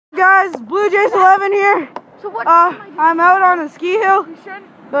guys, Blue Jays 11 here. So what I'm out on a ski hill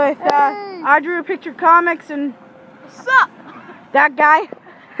with I Drew Picture Comics and what's up? That guy.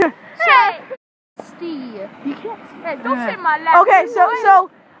 Hey, Steve. You can't. Hey, don't say my last name. Okay, so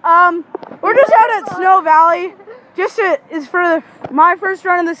we're just out at Snowvalley. Is for my first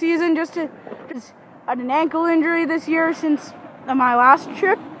run of the season. I had an ankle injury this year since my last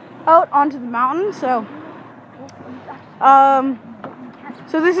trip out onto the mountain. So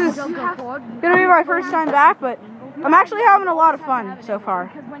this is gonna be my first time back, but I'm actually having a lot of fun so far.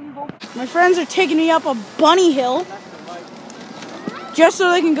 My friends are taking me up a bunny hill just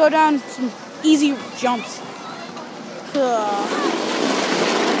so they can go down some easy jumps.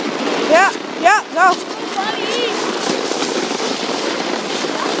 Yeah, go.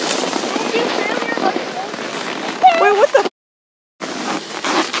 Wait, what the?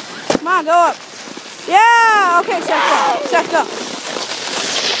 Come on, go up. Yeah, okay, Seth, go.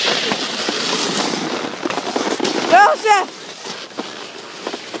 Go, Seth.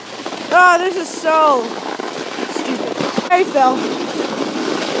 Oh, this is so stupid. I fell.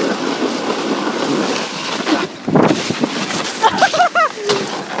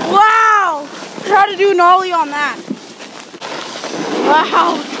 Wow! Try to do an ollie on that.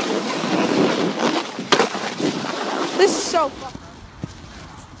 Wow. This is so fun.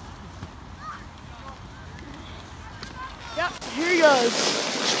 Yep, here he goes.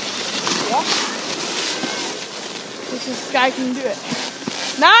 Yep. This guy can do it.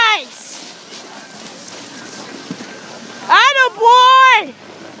 Nice! Attaboy!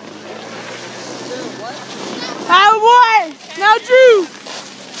 Attaboy! Now Drew!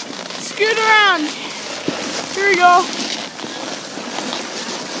 Scoot around. Here we go.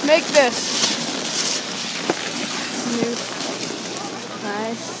 Make this.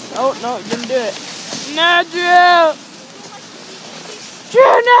 Nice. Oh, no, didn't do it. No, Drew!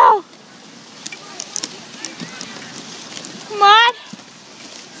 Drew, no! Come on!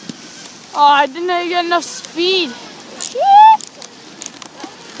 Oh, I didn't get enough speed.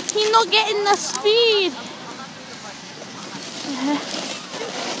 He's not getting enough speed.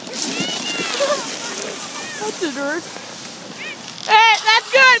 That did hurt. Hey, that's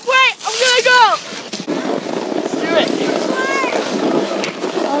good. Wait, I'm gonna go. Let's do it.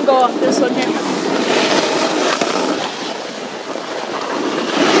 I'll go off this one here.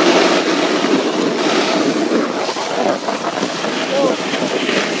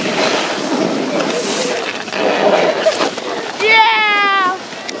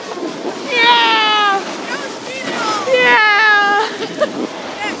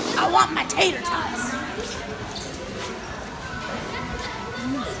 Tater tots. Smells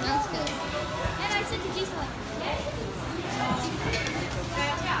good. And I said to Jason, like,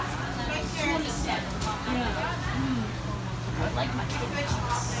 I like my tater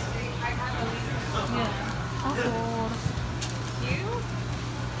tots. Yeah. Oh. You?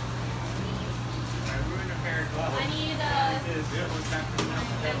 I need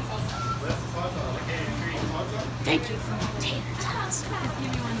thank you for my tater tots.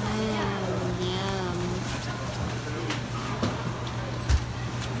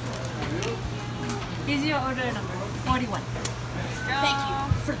 Here's your order number, 41. Thank you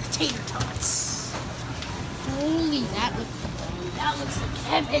for the tater tots. Holy, that looks like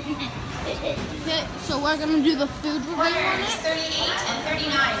heaven. Okay, so we're gonna do the food review on it. 38 and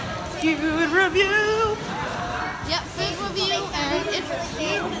 39. Food review. Yep, food review, and it's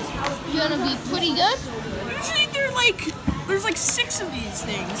gonna be pretty good. Usually there's like 6 of these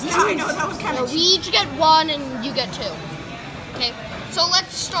things. Yeah, I know, that was kind of we each get 1 and you get 2. Okay, so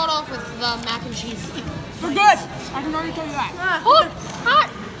let's start off with the mac and cheese. They're good. I can already tell you that. Hot. Hot.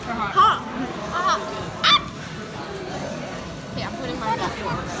 Hot. Okay, I'm putting my back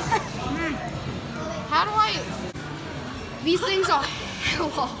on. How do I... These things are hella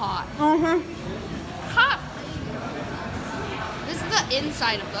hot. Hot. This is the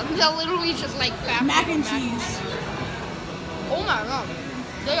inside of them. They're literally just like mac and cheese. Oh my god.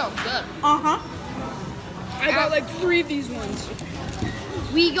 They are good. I got like 3 of these ones.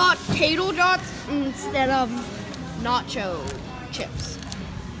 We got tater tots instead of nacho chips.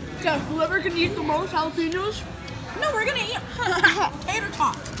 So whoever can eat the most jalapenos, no, we're gonna eat tater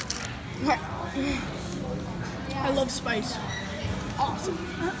tots. I love spice. Awesome.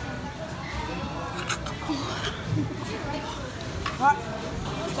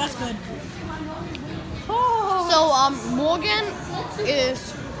 That's good. So Morgan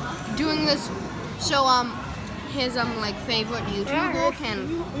is doing this. So his like favorite YouTuber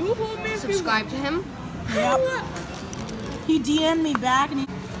can subscribe to him. Yep. He DM'd me back and he's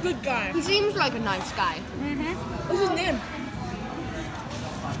a good guy. He seems like a nice guy. What's his name?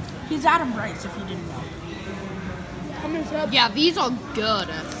 He's Adam Bryce, if you didn't know. How many subs? Yeah, these are good.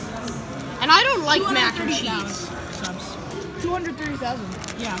 And I don't like mac and 230,000 cheese. subs.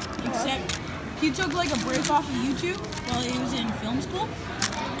 230,000. Yeah, except he took like a break off of YouTube while he was in film school,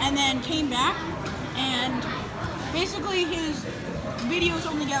 and then came back, and basically his videos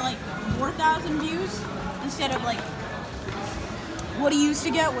only get like 4,000 views instead of like what he used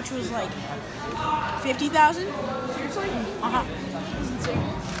to get, which was like 50,000. Seriously? Uh-huh. That's insane.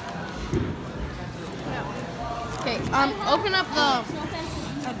 Okay, open up the...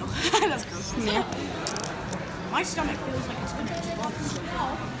 That's gross. Yeah. My stomach feels like it's gonna explode.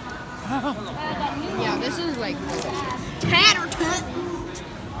 Yeah, this is like... Tatter tut.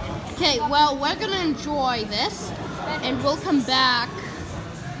 Okay, well, we're gonna enjoy this, and we'll come back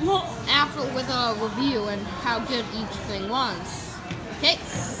after with a review and how good each thing was. Okay,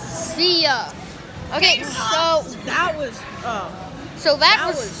 see ya. Okay, so that was that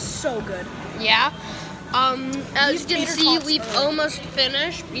was so good. yeah. As you can tater see, tots we've are- almost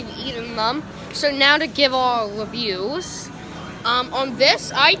finished. We've eaten them. So now to give our reviews. On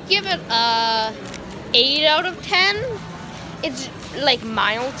this, I'd give it a 8 out of 10. It's like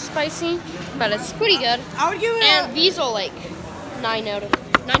mild spicy, but it's pretty good. I would give it. And these are like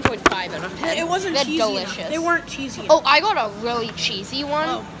 9.5 out of 10. It wasn't They're cheesy delicious. enough. They weren't cheesy. Oh, I got a really cheesy one.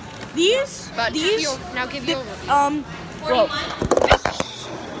 Oh. These. But these. now give you a review. Whoa.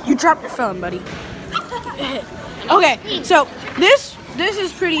 You dropped your phone, buddy. Okay, so this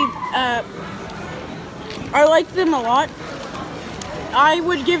is pretty. I like them a lot. I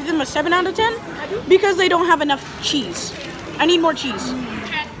would give them a 7 out of 10 because they don't have enough cheese. I need more cheese.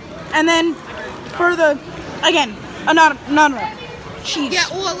 And then for the not enough cheese. Yeah,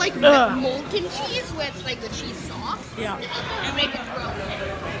 or like molten cheese, where it's like the cheese sauce. Yeah. And make it grow.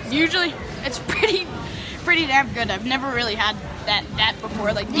 Usually, it's pretty damn good. I've never really had that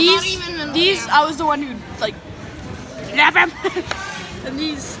before. Like Well, these, not even in these, the- I was the one who like, and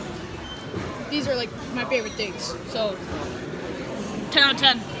these are like my favorite things. So, 10 out of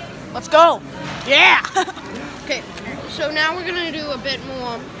 10. Let's go. Yeah. Okay, so now we're gonna do a bit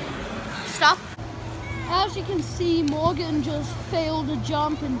more stuff. As you can see, Morgan just failed a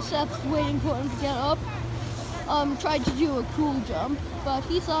jump and Seth's waiting for him to get up. Tried to do a cool jump, but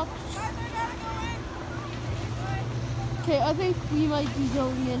he sucked. Okay, I think we might be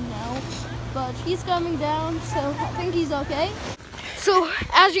going in now, but he's coming down, so I think he's okay. So,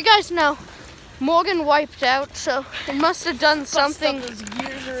 as you guys know, Morgan wiped out, so he must have done something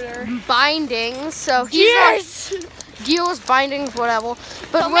bindings. So he's gears, bindings, whatever.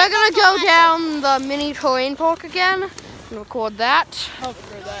 But we're gonna go down the mini terrain park again and record that.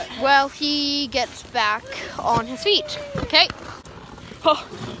 Well, he gets back on his feet. Okay. Oh,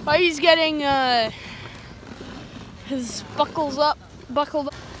 he's getting his buckled up.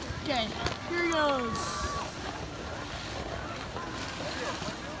 Okay, here he goes.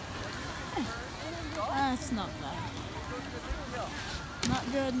 That's not bad. Not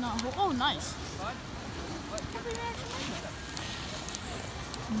good, not oh, nice.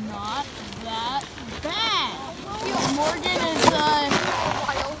 Not that bad. Morgan is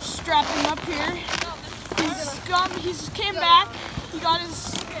strapping up here. He's came back. He got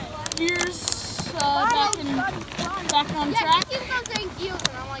his gears back on track. keeps on saying gears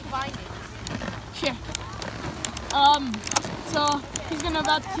and I'm like bindings. Sure. So he's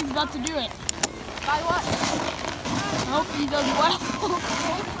about to do it. By what? I hope he does well.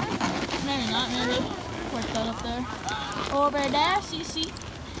 Maybe not, maybe. Work that up there. Over there, see.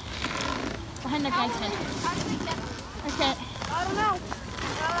 Behind that guy's head. Okay. I don't know.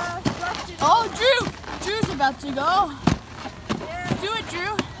 Oh, Drew! Drew's about to go. Do it,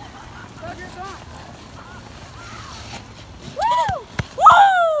 Drew. Woo!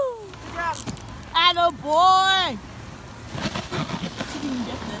 Woo! Good job. Atta boy! Let's see if you can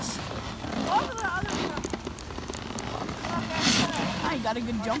get this. I got a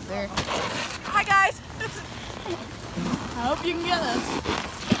good jump there. Hi guys. I hope you can get this.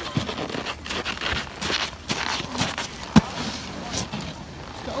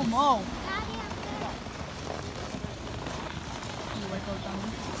 Let's go, Mo.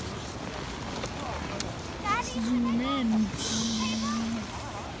 Zoom in.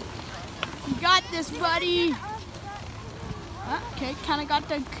 You got this, buddy. Okay, kind of got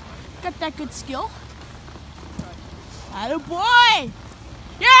that good skill. Atta boy!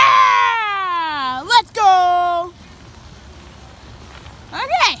 Yeah! Let's go!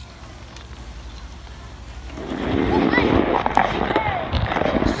 Okay.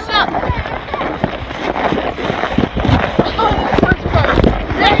 What's up?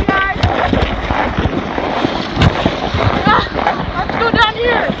 Hey guys! Let's go down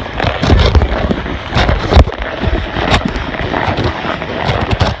here.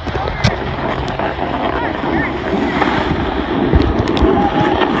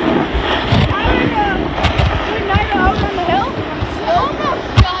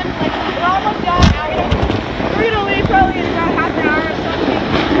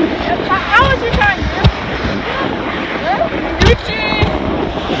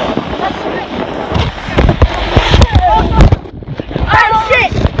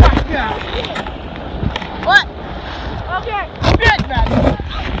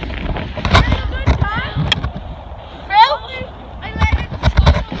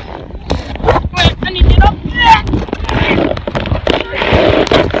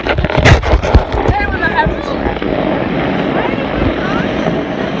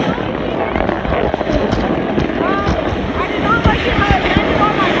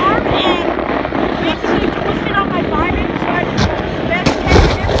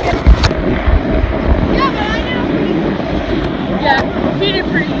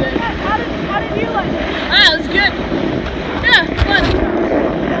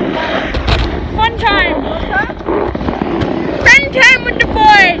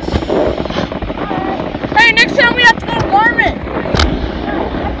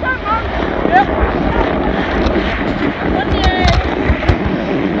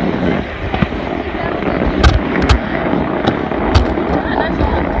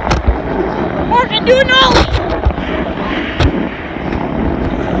 and do an ollie.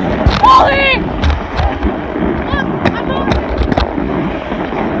 Ollie!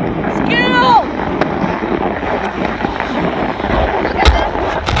 Skill!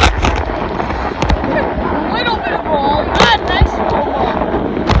 A little bit of ball. Ah, nice ball.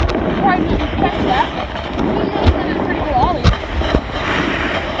 Probably didn't catch that. That's a pretty good ollie.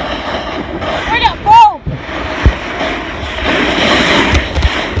 Right up, boom!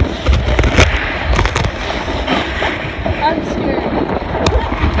 I'm scared.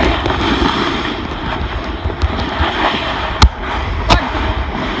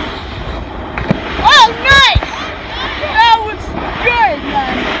 Oh, nice! That was good,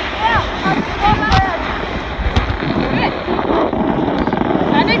 man. Good.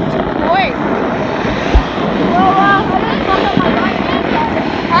 I didn't play. Well, I didn't fuck up my line this time.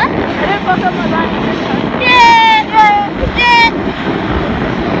 Huh? I didn't fuck up my line this time. Yeah! Yeah!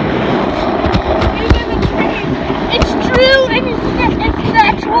 It's true, and it's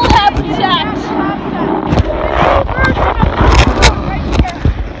natural habitat.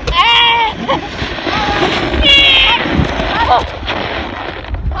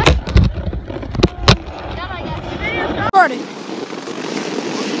 Recording.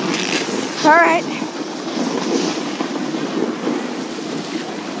 All right.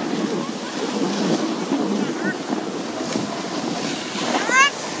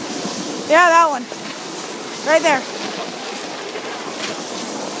 Yeah, that one. Right there.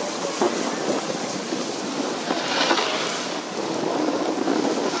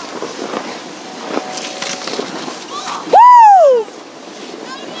 Woo!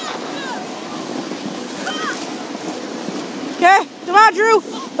 Okay, come on, Drew.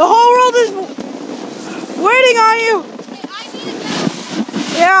 The whole world is waiting on you.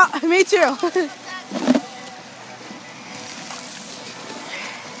 Yeah, me too.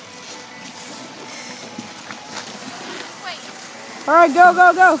 All right, go,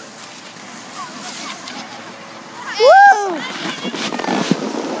 go, go. Woo!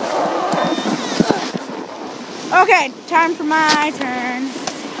 Okay, time for my turn.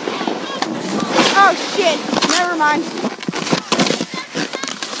 Oh shit, never mind.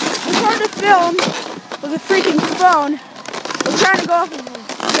 It's hard to film with a freaking phone. We're trying to go off of the...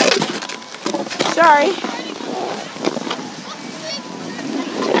 Sorry.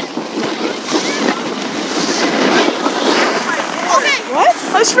 What?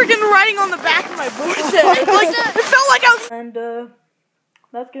 I was freaking riding on the back of my board there. It felt like I was... And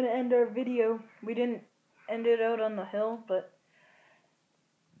that's gonna end our video. We didn't end it out on the hill, but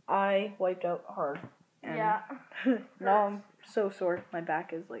I wiped out hard. And Yeah. now I'm so sore. My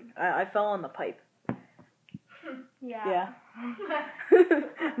back is like I fell on the pipe. Yeah.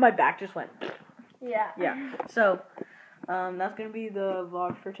 My back just went. Yeah. Yeah. So that's gonna be the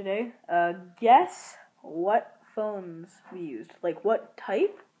vlog for today. Guess what phones we used, like what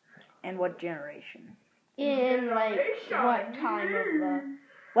type and what generation. In like what time of the?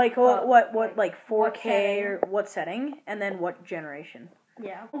 Like what like 4K what setting? or what setting, and then what generation.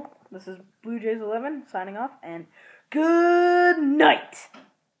 Yeah. This is Blue Jays 11 signing off, and good night.